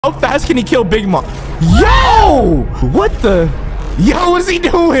How fast can he kill Big Mom? Yo! What the? Yo, what is he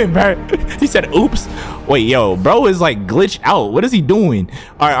doing, bro? He said, oops. Wait, yo, bro is like glitched out. What is he doing?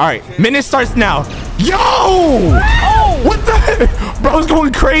 All right. Minute starts now. Yo! Oh, what the? Bro's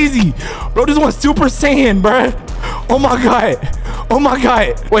going crazy. Bro just went Super Saiyan, bro. Oh my God. Oh my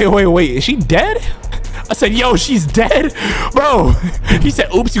God. Wait. Is she dead? I said, yo, she's dead, bro. He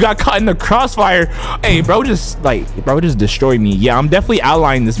said, oops, you got caught in the crossfire. Hey, bro just destroyed me. Yeah, I'm definitely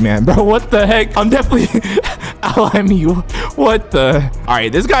outlining this man, bro. What the heck? I'm definitely outlining you. What the? All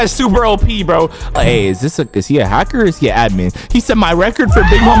right, this guy's super OP, bro. Hey, is he a hacker or is he an admin? He said my record for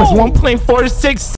Big Mom is 1.46.